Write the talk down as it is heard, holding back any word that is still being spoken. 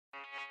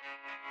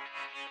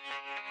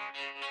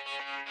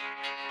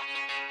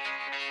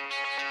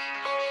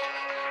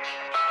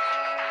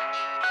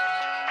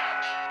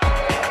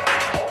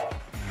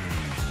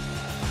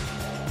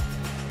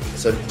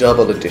It's a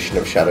double edition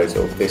of Shadow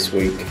Talk this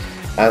week.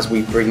 As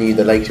we bring you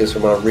the latest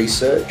from our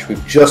research,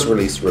 we've just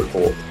released a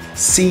report,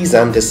 Seize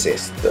and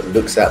Desist, that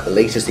looks at the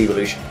latest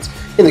evolutions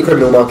in the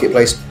criminal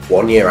marketplace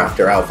 1 year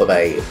after Alpha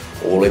Bay.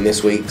 All in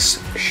this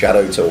week's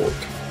Shadow Talk.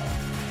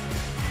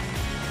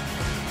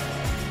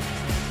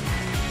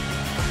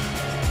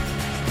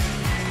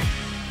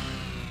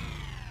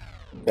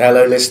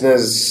 Hello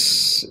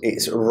listeners,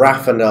 it's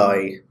Raf and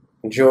I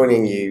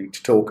joining you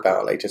to talk about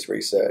our latest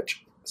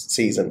research,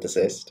 Seize and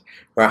Desist.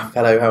 Raf,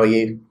 hello, how are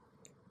you?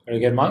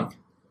 Very good, Mike.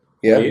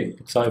 Yeah. Are you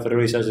excited for the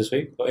research this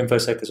weck? Got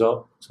InfoSec as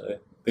well, so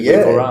big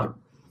week all round.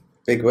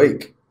 Big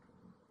week.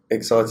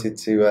 Excited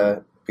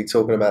to be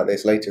talking about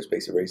this latest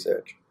piece of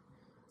research.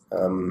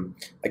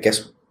 I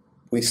guess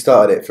we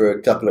started it for a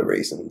couple of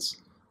reasons.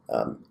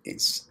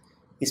 It's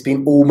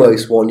been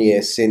almost 1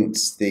 year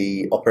since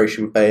the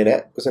Operation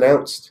Bayonet was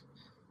announced.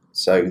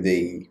 So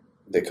the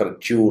kind of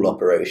dual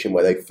operation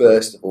where they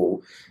first of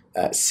all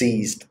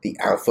seized the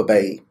Alpha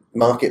Bay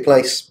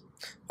marketplace,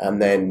 and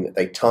then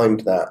they timed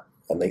that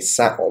and they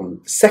sat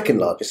on the second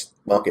largest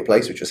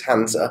marketplace, which was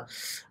Hansa.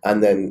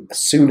 And then as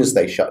soon as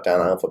they shut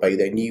down Alpha Bay,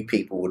 they knew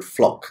people would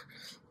flock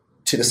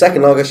to the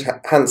second largest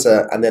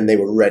Hansa, and then they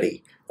were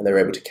ready and they were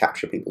able to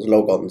capture people's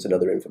logons and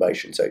other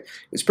information. So it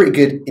was a pretty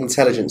good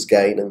intelligence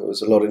gain, and there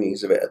was a lot of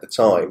news of it at the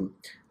time,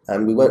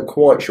 and we weren't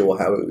quite sure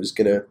how it was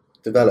going to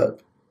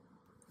develop.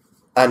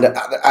 And at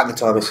the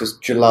time, this was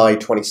July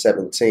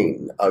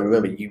 2017, I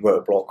remember you wrote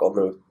a blog on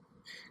the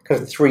kind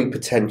of three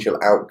potential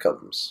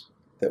outcomes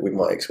that we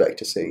might expect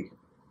to see.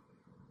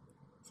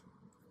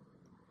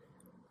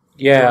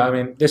 Yeah, I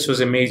mean, this was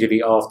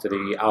immediately after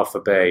the Alpha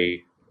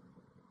Bay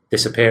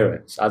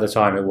disappearance. At the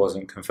time, it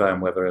wasn't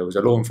confirmed whether it was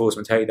a law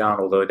enforcement takedown,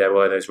 although there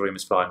were those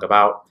rumours flying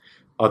about.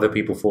 Other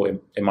people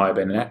thought it might have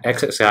been an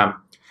exit scam.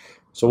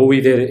 So what we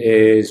did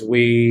is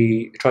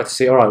we tried to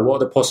see, all right, what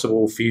are the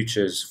possible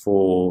futures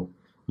for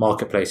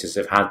marketplaces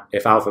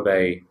if Alpha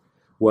Bay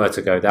were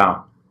to go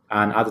down?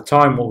 And at the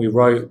time, what we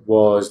wrote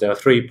was there are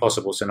three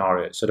possible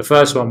scenarios. So the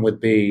first one would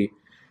be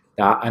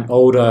that an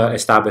older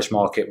established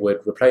market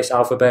would replace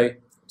Alpha Bay.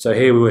 So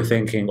here we were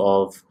thinking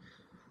of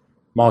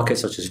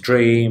markets such as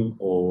Dream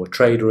or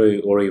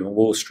TradeRoute or even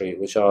Wall Street,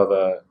 which are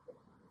the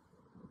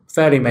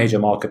fairly major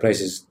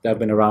marketplaces that have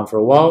been around for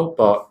a while,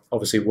 but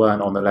obviously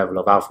weren't on the level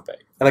of Alpha Bay.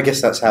 And I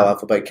guess that's how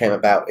Alpha Bay came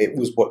about. It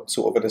was what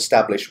sort of an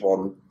established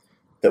one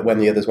that when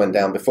the others went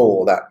down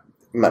before, that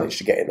managed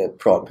to get in a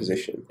prime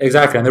position.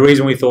 Exactly, and the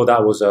reason we thought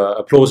that was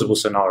a plausible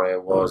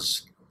scenario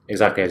was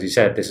exactly as you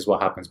said, this is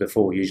what happens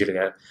before. Usually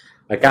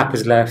a gap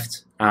is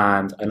left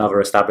and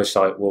another established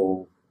site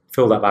will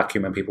fill that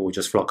vacuum and people will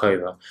just flock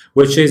over,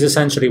 which is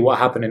essentially what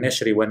happened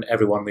initially when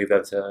everyone moved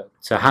over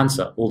to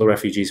Hansa. All the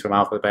refugees from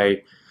Alpha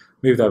Bay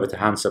moved over to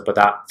Hansa, but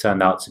that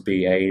turned out to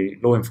be a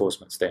law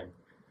enforcement sting.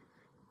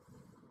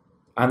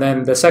 And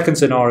then the second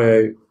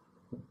scenario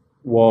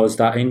was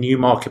that a new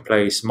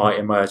marketplace might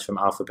emerge from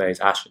Alpha Bay's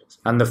ashes.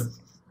 And the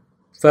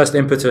first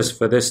impetus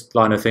for this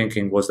line of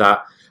thinking was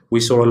that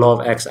we saw a lot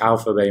of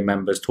ex-Alpha Bay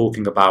members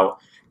talking about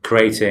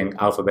creating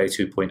Alpha Bay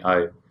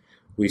 2.0.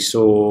 We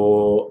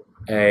saw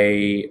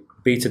a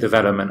beta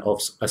development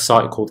of a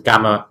site called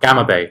Gamma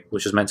Bay,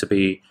 which was meant to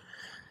be,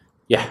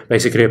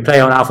 basically a play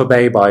on Alpha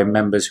Bay by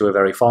members who are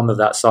very fond of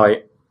that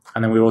site.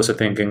 And then we were also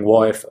thinking,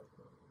 what if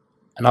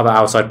another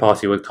outside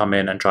party would come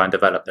in and try and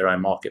develop their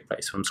own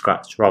marketplace from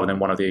scratch rather than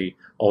one of the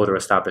older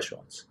established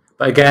ones.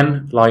 But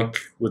again, like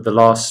with the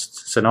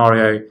last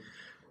scenario,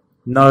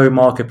 no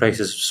marketplace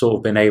has sort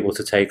of been able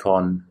to take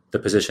on the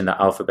position that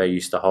Alpha Bay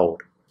used to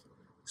hold.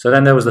 So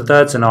then there was the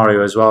third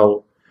scenario as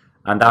well,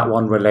 and that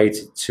one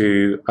related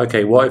to,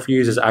 okay, what if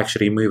users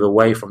actually move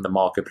away from the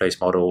marketplace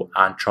model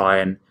and try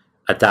and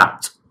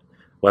adapt,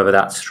 whether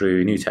that's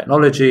through new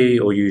technology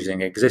or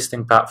using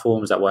existing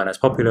platforms that weren't as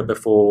popular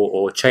before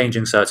or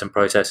changing certain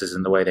processes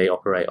in the way they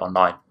operate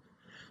online.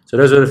 So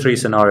those are the three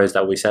scenarios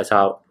that we set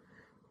out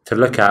to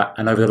look at.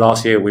 And over the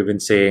last year, we've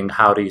been seeing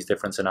how these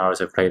different scenarios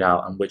have played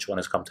out and which one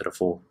has come to the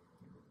fore.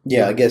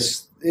 Yeah, I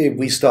guess if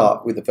we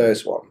start with the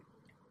first one,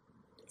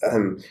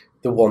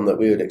 the one that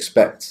we would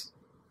expect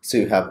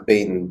to have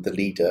been the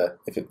leader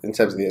in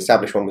terms of the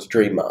established one was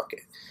Dream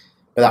Market.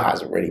 But that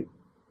hasn't really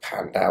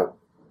panned out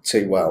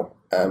too well.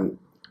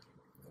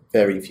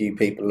 Very few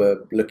people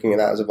are looking at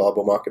that as a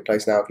viable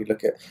marketplace now. If you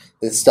look at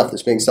the stuff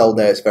that's being sold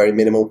there, it's very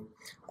minimal.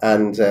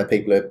 And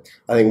people are,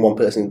 I think one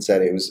person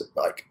said it was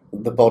like,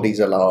 the body's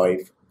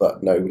alive,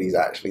 but nobody's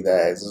actually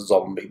there. It's a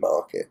zombie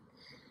market.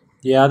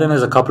 Yeah, I think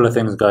there's a couple of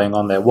things going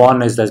on there.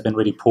 One is there's been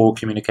really poor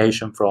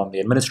communication from the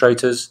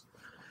administrators.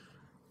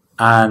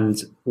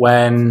 And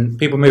when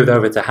people moved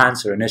over to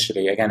Hansa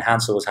initially, again,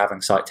 Hansa was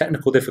having site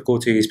technical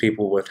difficulties.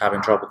 People were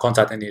having trouble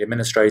contacting the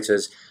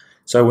administrators.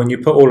 So when you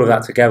put all of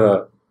that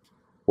together,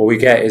 what we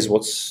get is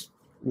what's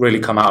really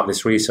come out of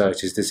this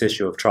research is this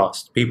issue of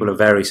trust. People are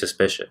very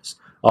suspicious.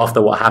 After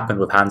what happened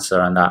with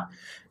Hansa and that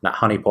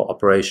honeypot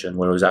operation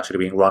where it was actually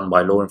being run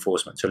by law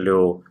enforcement to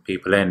lure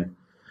people in,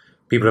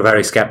 people are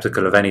very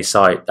skeptical of any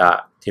site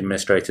that the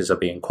administrators are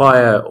being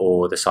quiet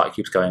or the site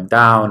keeps going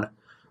down.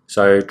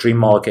 So Dream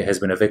Market has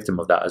been a victim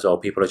of that as well.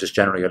 People are just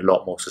generally a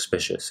lot more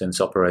suspicious since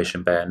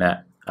Operation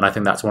Bayonet. And I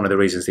think that's one of the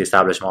reasons the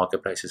established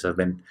marketplaces have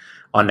been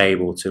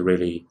unable to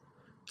really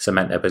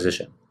cement their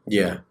position.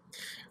 Yeah.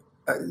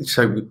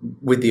 So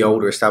with the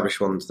older established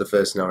ones, the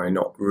first scenario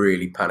not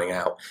really panning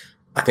out,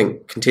 I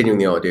think continuing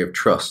the idea of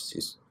trust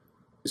is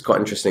quite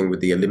interesting with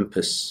the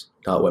Olympus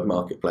dark web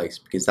marketplace,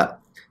 because that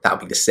would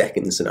be the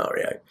second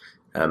scenario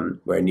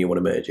where a new one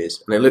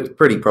emerges. And it looked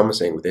pretty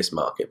promising with this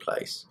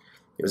marketplace.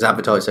 It was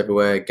advertised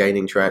everywhere,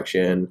 gaining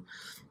traction,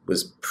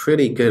 was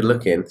pretty good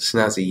looking,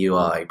 snazzy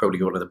UI,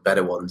 probably one of the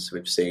better ones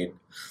we've seen,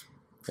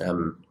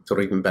 sort of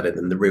even better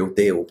than the Real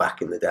Deal back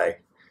in the day,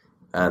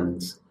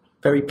 and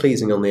very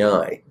pleasing on the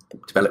eye,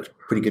 developed a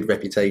pretty good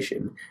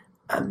reputation,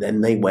 and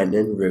then they went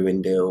and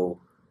ruined it all,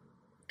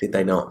 did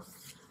they not?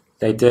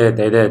 They did.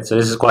 So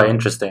this is quite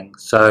interesting.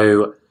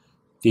 So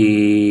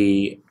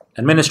the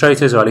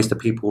administrators, or at least the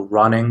people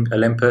running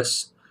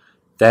Olympus,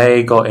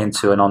 they got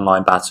into an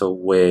online battle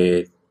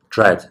with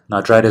Dread.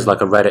 Now, Dread is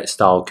like a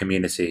Reddit-style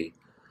community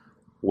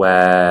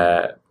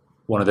where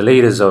one of the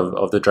leaders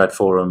of the Dread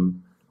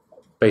forum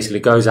basically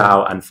goes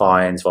out and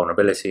finds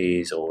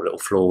vulnerabilities or little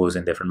flaws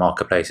in different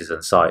marketplaces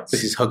and sites.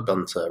 This is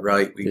Hugbunter,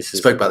 right? We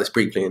spoke about this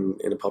briefly in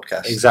a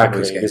podcast.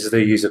 Exactly. This is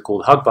the user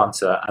called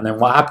Hugbunter. And then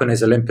what happened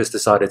is Olympus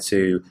decided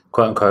to,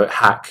 quote-unquote,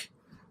 hack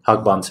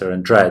Hugbunter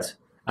and Dread.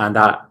 And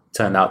that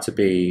turned out to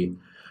be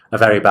a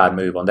very bad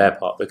move on their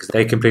part, because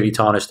they completely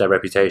tarnished their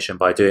reputation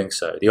by doing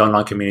so. The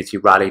online community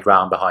rallied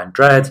round behind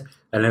Dread.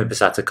 Olympus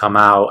had to come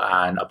out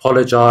and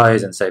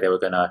apologize and say they were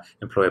going to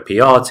employ a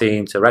PR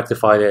team to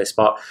rectify this,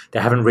 but they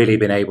haven't really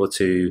been able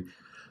to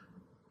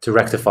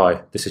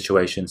rectify the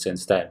situation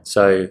since then.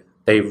 So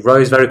they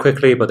rose very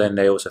quickly, but then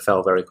they also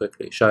fell very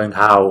quickly, showing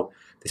how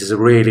this is a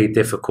really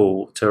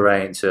difficult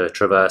terrain to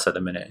traverse at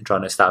the minute in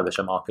trying to establish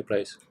a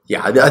marketplace.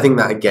 Yeah, I think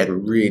that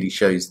again really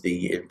shows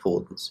the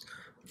importance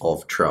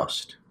of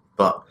trust.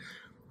 But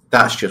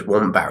that's just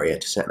one barrier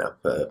to setting up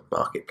a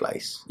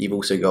marketplace. You've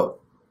also got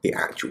the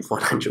actual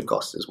financial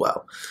cost as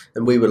well.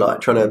 And we were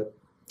like trying to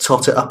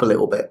tot it up a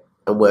little bit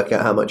and work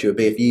out how much it would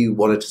be if you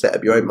wanted to set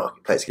up your own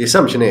marketplace. The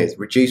assumption is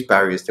reduce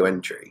barriers to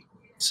entry.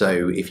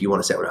 So if you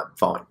want to set one up,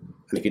 fine.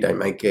 And if you don't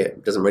make it,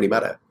 it doesn't really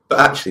matter. But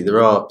actually,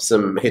 there are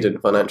some hidden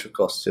financial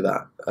costs to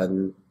that,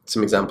 and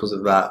some examples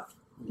of that.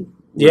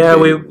 Yeah,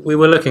 we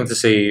were looking to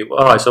see,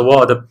 all right, so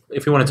what are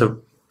if you wanted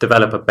to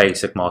develop a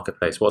basic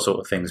marketplace, what sort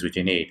of things would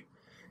you need?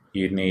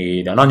 You'd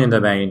need an onion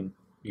domain.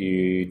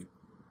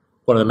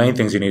 One of the main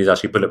things you need is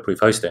actually bulletproof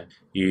hosting.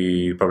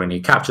 You probably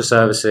need capture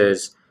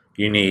services.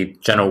 You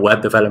need general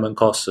web development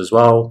costs as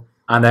well.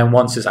 And then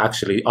once it's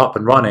actually up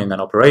and running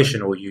and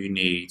operational, you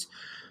need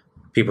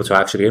people to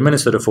actually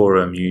administer the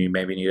forum. You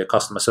maybe need a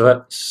customer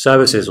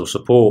services or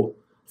support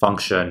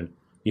function.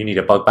 You need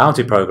a bug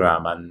bounty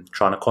program, and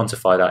trying to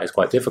quantify that is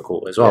quite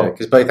difficult as well. Yeah,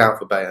 because both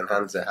Alphabet and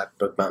Hansa had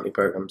bug bounty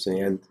programs in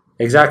the end.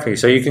 Exactly.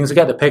 So you can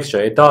get the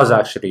picture. It does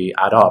actually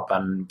add up,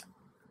 and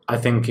I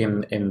think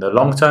in the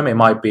long term it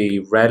might be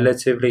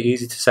relatively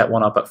easy to set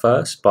one up at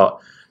first, but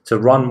to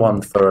run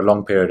one for a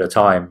long period of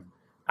time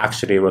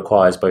actually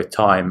requires both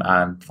time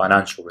and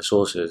financial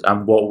resources.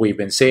 And what we've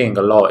been seeing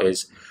a lot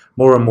is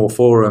more and more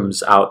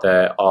forums out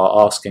there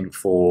are asking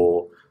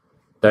for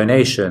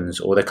donations,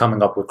 or they're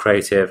coming up with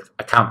creative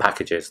account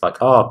packages like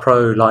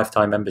pro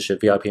lifetime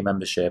membership, VIP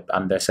membership,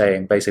 and they're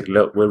saying basically,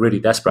 look, we're really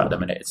desperate at the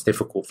minute. It's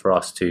difficult for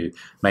us to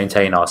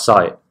maintain our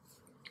site.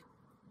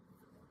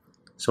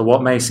 So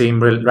what may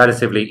seem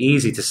relatively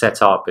easy to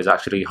set up is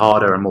actually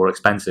harder and more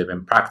expensive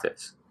in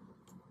practice.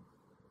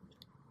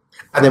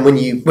 And then when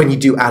you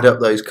do add up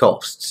those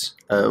costs,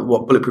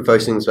 what bulletproof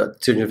hosting is about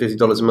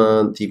 $250 a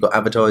month. You've got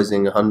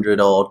advertising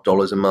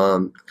 $100 a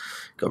month.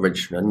 Got a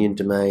registered onion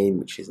domain,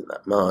 which isn't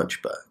that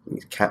much, but you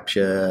need to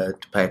capture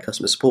to pay a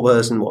customer support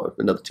person,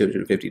 another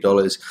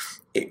 $250.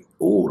 It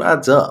all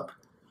adds up.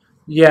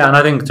 Yeah, and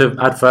I think to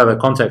add further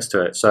context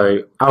to it,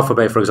 so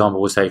Alphabet, for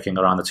example, was taking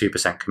around a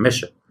 2%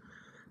 commission.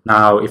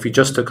 Now, if you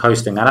just took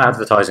hosting and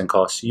advertising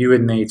costs, you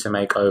would need to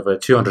make over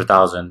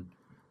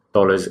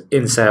 $200,000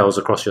 in sales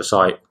across your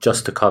site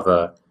just to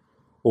cover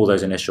all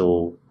that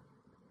initial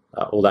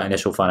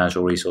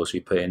financial resource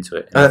you put into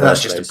it.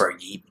 That's just a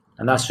break even.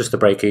 And that's just a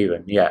break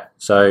even, yeah.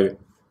 So,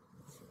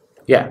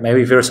 yeah,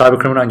 maybe if you're a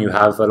cybercriminal and you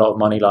have a lot of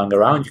money lying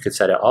around, you could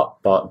set it up.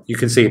 But you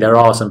can see there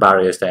are some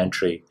barriers to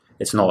entry.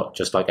 It's not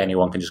just like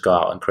anyone can just go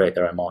out and create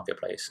their own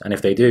marketplace. And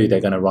if they do, they're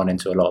going to run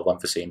into a lot of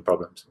unforeseen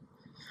problems.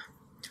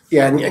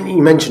 Yeah, and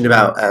you mentioned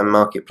about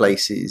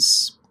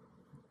marketplaces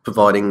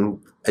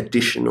providing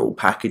additional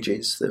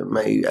packages that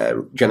may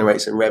generate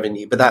some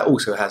revenue, but that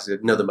also has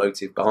another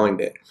motive behind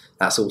it.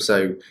 That's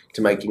also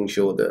to making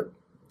sure that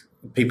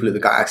people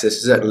who've got access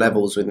to certain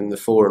levels within the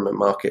forum and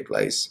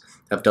marketplace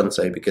have done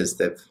so because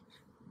they've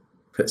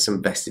put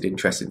some vested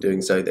interest in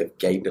doing so. They've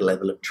gained a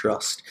level of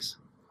trust.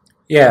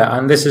 Yeah,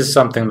 and this is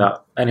something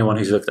that anyone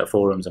who's looked at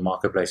forums and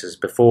marketplaces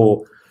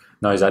before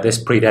knows that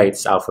this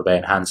predates Alphabet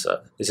and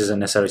Hansa. This isn't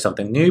necessarily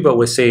something new, but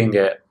we're seeing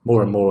it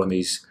more and more on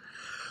these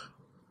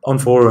on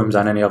forums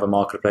and any other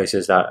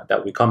marketplaces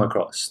that we come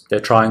across, they're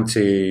trying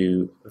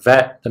to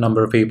vet the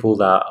number of people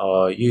that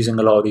are using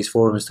a lot of these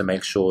forums to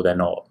make sure they're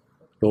not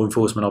law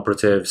enforcement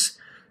operatives.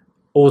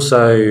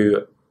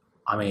 Also,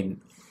 I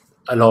mean,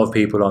 a lot of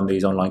people on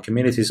these online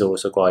communities are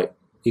also quite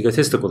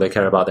egotistical. They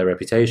care about their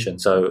reputation.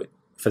 So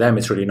for them,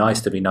 it's really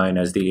nice to be known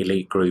as the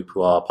elite group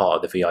who are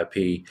part of the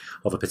VIP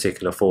of a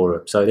particular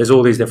forum. So there's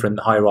all these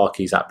different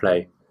hierarchies at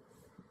play.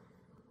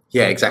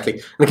 Yeah, exactly.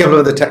 And a couple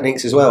of other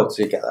techniques as well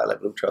to get that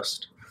level of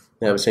trust.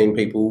 I've seen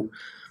people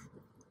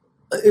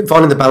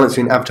finding the balance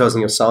between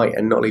advertising your site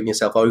and not leaving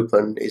yourself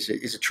open is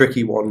a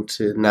tricky one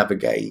to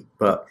navigate.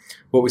 But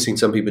what we've seen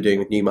some people doing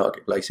with new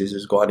marketplaces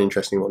is quite an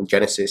interesting one.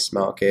 Genesis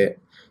Market,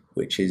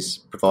 which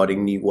is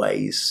providing new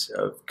ways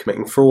of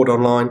committing fraud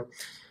online.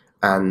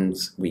 And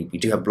we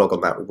do have a blog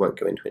on that. We won't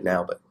go into it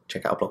now, but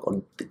check out our blog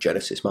on the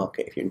Genesis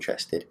Market if you're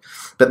interested.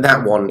 But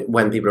that one,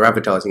 when people are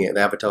advertising it,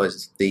 they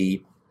advertise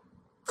the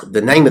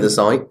name of the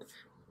site,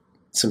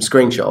 some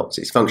screenshots,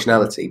 its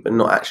functionality, but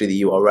not actually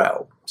the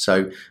URL.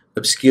 So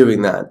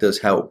obscuring that does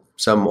help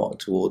somewhat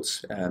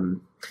towards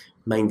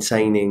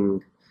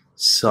maintaining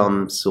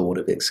some sort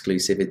of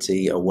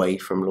exclusivity away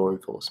from law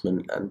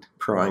enforcement and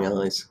prying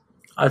eyes.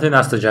 I think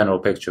that's the general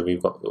picture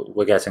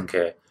we're getting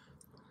here.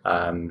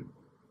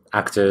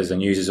 Actors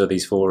and users of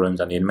these forums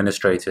and the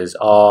administrators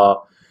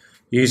are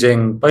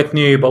using both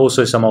new but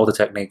also some older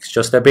techniques.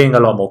 Just they're being a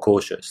lot more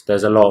cautious.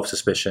 There's a lot of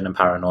suspicion and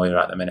paranoia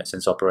at the minute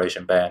since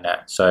Operation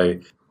Bayonet. So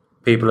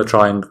people are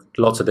trying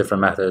lots of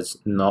different methods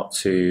not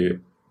to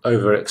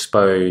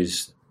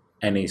overexpose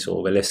any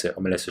sort of illicit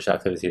or malicious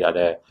activity that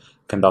they're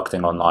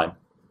conducting online.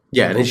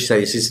 Yeah, and as you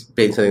say, this has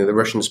been something that the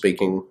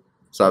Russian-speaking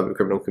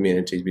cybercriminal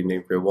community has been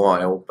doing for a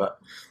while,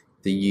 but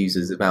the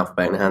users of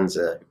Alphabet and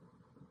Hansa,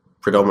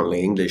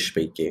 predominantly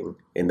English-speaking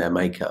in their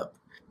makeup,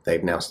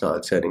 they've now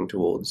started turning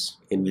towards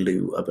in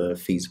lieu of a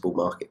feasible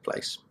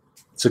marketplace.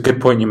 It's a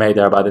good point you made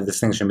there about the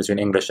distinction between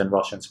English and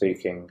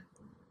Russian-speaking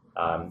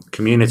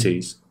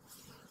communities.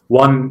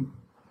 One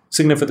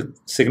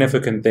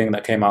significant thing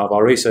that came out of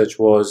our research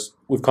was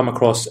we've come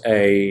across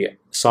a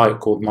site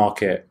called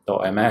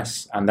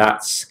market.ms, and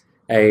that's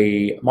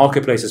a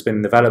marketplace that's been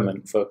in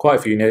development for quite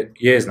a few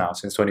years now,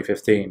 since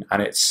 2015,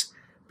 and it's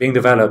being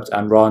developed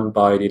and run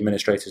by the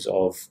administrators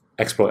of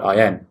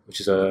Exploit.in, which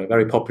is a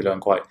very popular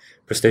and quite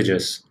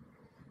prestigious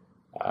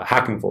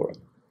hacking forum.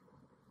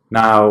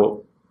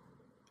 Now,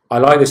 I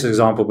like this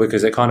example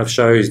because it kind of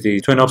shows the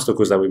twin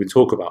obstacles that we've been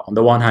talking about. On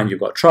the one hand, you've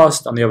got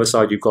trust. On the other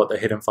side, you've got the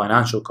hidden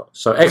financial cost.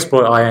 So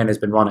Exploit.in has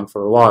been running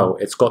for a while.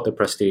 It's got the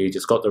prestige.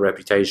 It's got the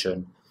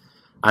reputation.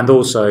 And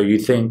also, you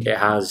think it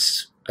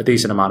has a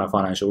decent amount of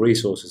financial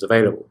resources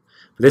available.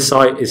 But this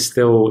site is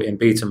still in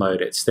beta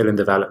mode. It's still in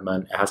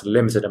development. It has a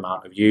limited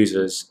amount of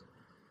users.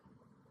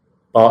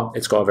 But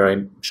it's got a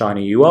very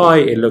shiny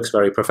UI. It looks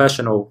very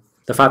professional.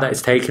 The fact that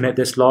it's taken it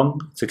this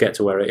long to get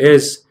to where it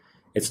is,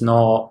 it's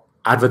not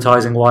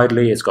advertising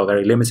widely. It's got a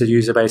very limited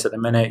user base at the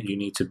minute. You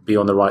need to be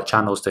on the right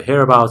channels to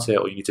hear about it,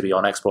 or you need to be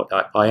on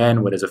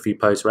Exploit.in where there's a few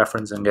posts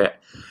referencing it.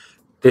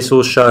 This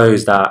all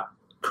shows that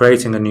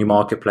creating a new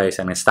marketplace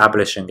and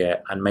establishing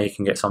it and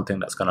making it something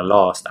that's going to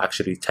last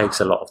actually takes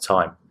a lot of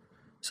time.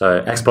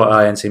 So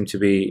Exploit.in seem to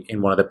be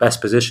in one of the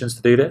best positions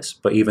to do this,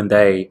 but even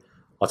they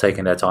are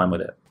taking their time with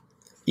it.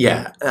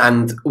 Yeah,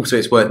 and also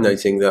it's worth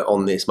noting that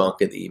on this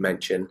market that you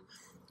mentioned,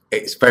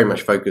 it's very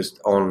much focused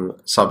on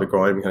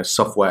cybercrime, kind of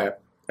software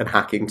and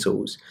hacking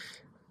tools.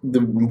 The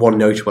one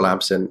notable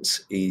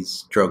absence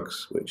is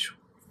drugs, which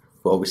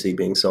were obviously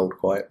being sold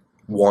quite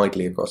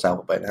widely across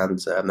Alphabet and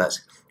Hansa, and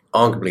that's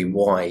arguably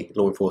why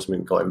law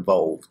enforcement got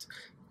involved,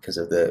 because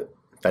of the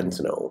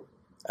fentanyl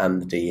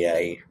and the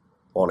DEA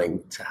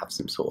wanting to have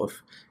some sort of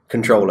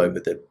control over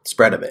the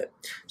spread of it.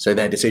 So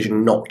their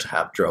decision not to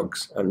have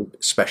drugs and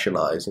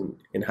specialise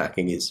in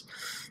hacking is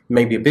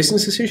maybe a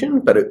business decision,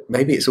 but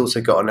maybe it's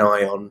also got an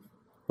eye on,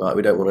 right,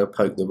 we don't want to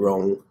poke the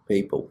wrong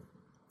people.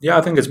 Yeah,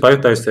 I think it's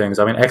both those things.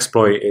 I mean,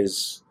 Exploit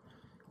is,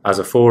 as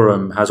a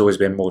forum, has always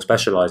been more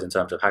specialised in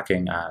terms of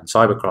hacking and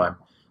cybercrime.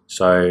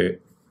 So,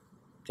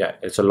 yeah,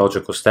 it's a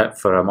logical step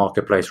for a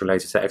marketplace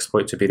related to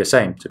Exploit to be the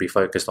same, to be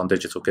focused on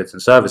digital goods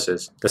and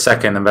services. The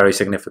second and very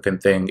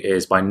significant thing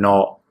is by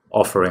not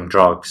offering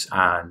drugs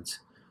and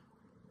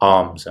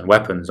arms and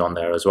weapons on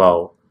there as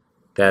well,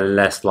 they're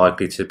less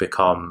likely to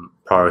become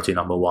priority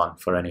number one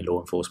for any law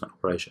enforcement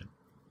operation.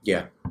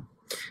 Yeah.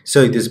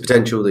 So there's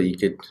potential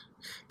that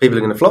people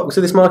are going to flock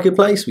to this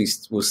marketplace.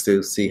 We'll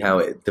still see how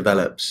it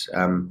develops.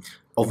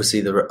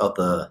 Obviously, there are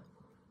other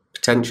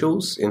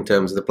potentials in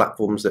terms of the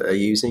platforms that are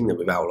using that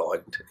we've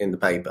outlined in the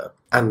paper.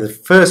 And the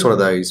first one of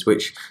those,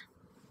 which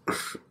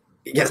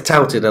gets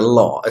touted a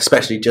lot,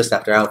 especially just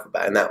after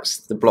Alphabet, and that was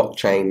the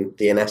blockchain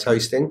DNS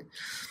hosting.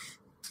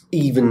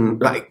 Even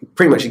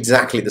pretty much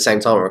exactly at the same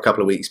time, or a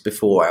couple of weeks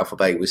before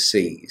Alphabet was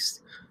seized,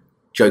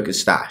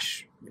 Joker's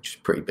Stash, which is a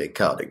pretty big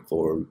carding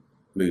forum,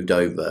 moved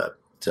over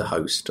to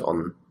host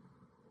on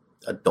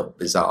a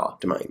 .bizarre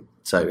domain.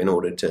 So in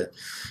order to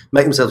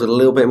make themselves a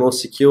little bit more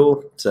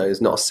secure, so it's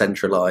not a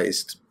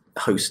centralized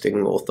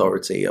hosting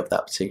authority of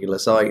that particular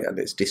site, and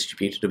it's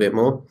distributed a bit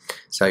more.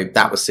 So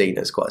that was seen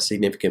as quite a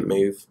significant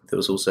move. There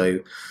was also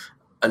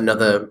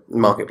another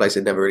marketplace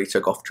that never really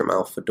took off,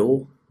 Tramal for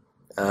Door,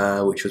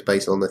 which was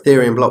based on the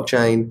Ethereum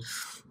blockchain.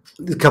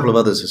 There's a couple of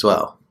others as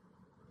well.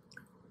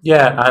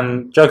 Yeah,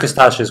 and Joker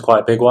Stash is quite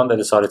a big one. They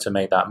decided to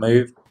make that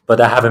move, but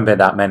there haven't been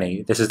that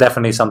many. This is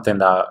definitely something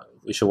that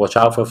we should watch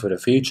out for the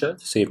future,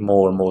 to see if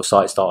more and more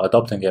sites start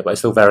adopting it. But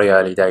it's still very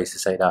early days to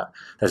say that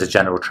there's a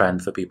general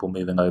trend for people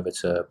moving over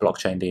to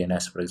blockchain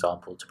DNS, for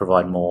example, to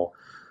provide more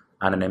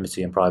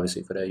anonymity and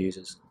privacy for their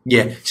users.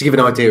 Yeah, to give an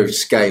idea of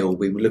scale,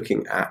 we were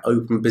looking at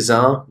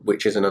OpenBazaar,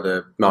 which is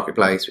another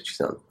marketplace which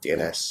is on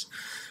DNS,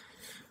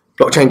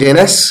 blockchain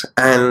DNS,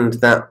 and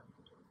that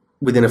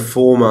within a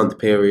 4-month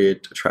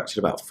period attracted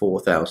about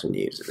 4,000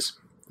 users.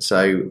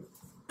 So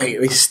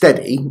it's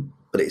steady,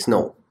 but it's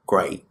not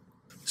great.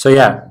 So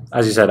yeah,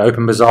 as you said,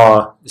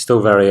 OpenBazaar is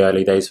still very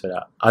early days for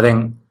that. I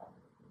think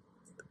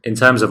in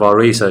terms of our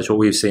research, what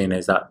we've seen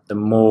is that the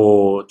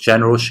more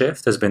general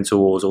shift has been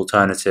towards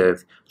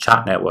alternative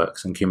chat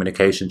networks and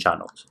communication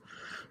channels.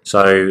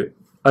 So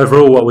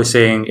overall, what we're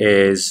seeing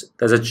is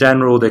there's a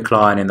general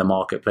decline in the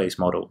marketplace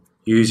model.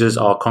 Users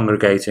are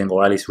congregating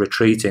or at least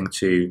retreating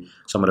to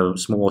some of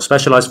the more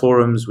specialized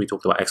forums. We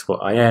talked about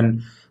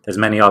Export.in, there's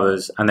many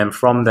others. And then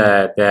from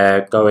there,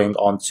 they're going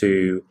on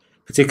to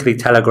particularly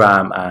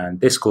Telegram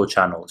and Discord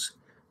channels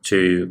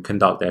to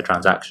conduct their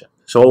transaction.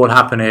 So what will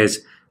happen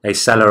is a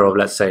seller of,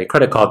 let's say,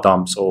 credit card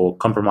dumps or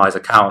compromised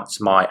accounts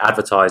might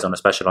advertise on a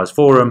specialized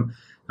forum,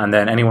 and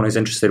then anyone who's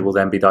interested will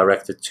then be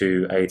directed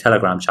to a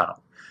Telegram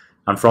channel.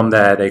 And from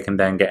there, they can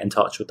then get in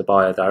touch with the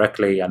buyer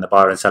directly, and the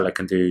buyer and seller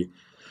can do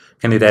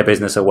their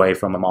business away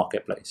from a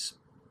marketplace.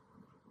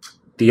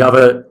 The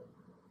other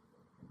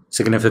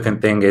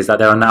significant thing is that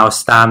there are now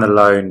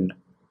standalone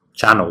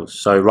channels.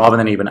 So rather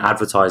than even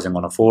advertising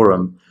on a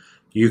forum,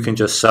 you can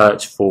just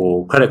search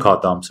for credit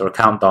card dumps or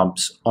account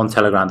dumps on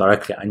Telegram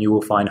directly, and you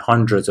will find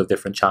hundreds of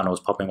different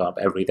channels popping up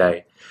every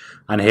day.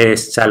 And here,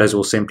 sellers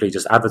will simply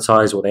just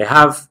advertise what they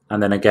have,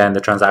 and then again, the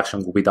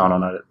transaction will be done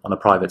on a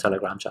private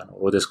Telegram channel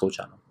or Discord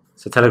channel.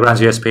 So Telegram's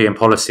USP and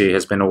policy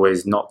has been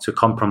always not to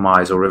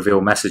compromise or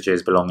reveal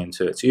messages belonging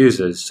to its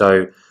users.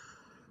 So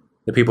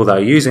the people that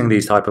are using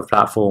these type of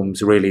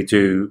platforms really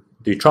do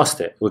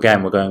trust it.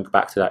 Again, we're going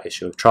back to that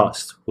issue of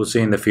trust. We'll see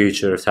in the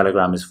future if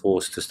Telegram is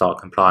forced to start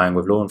complying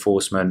with law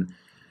enforcement.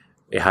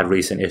 It had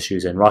recent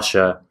issues in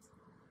Russia,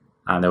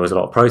 and there was a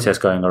lot of protests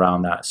going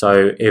around that.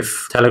 So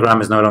if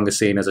Telegram is no longer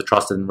seen as a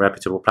trusted and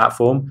reputable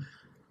platform,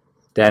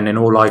 then in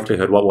all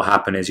likelihood what will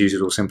happen is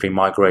users will simply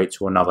migrate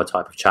to another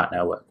type of chat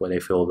network where they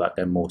feel that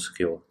they're more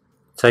secure.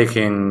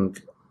 Taking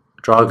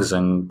drugs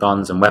and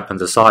guns and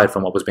weapons aside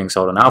from what was being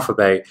sold on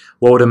Alphabet,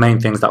 what were the main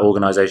things that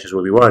organizations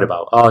would be worried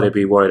about? They'd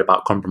be worried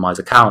about compromised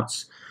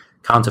accounts,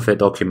 counterfeit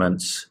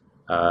documents,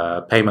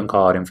 payment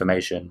card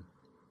information,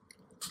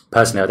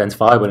 personally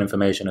identifiable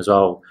information as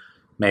well,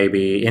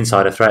 maybe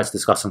insider threats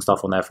discussing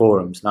stuff on their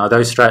forums. Now,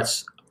 those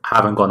threats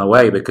haven't gone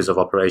away because of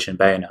Operation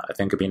Bayonet. I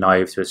think it'd be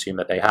naive to assume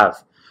that they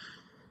have.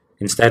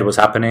 Instead, what's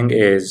happening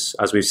is,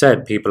 as we've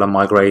said, people are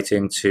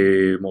migrating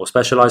to more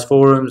specialized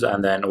forums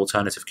and then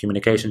alternative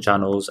communication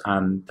channels,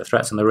 and the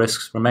threats and the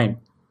risks remain.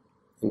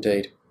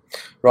 Indeed.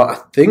 Right,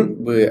 I think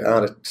we're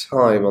out of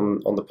time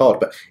on the pod,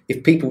 but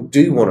if people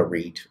do want to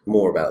read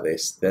more about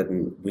this,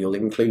 then we'll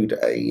include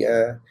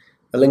a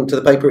link to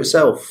the paper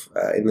itself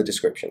in the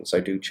description, so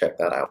do check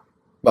that out.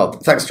 Well,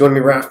 thanks for joining me,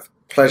 Raf.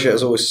 Pleasure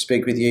as always to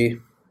speak with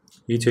you.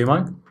 You too,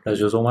 Mike.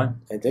 Pleasure's all mine.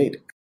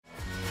 Indeed.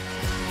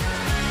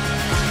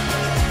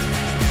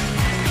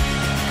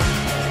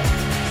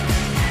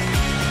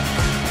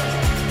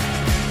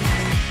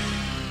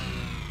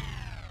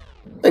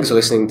 Thanks for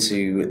listening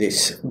to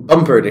this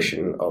bumper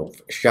edition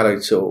of Shadow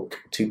Talk.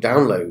 To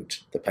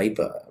download the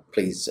paper,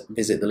 please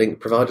visit the link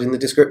provided in the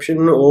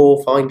description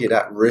or find it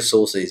at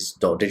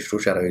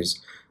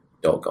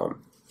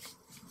resources.digitalshadows.com.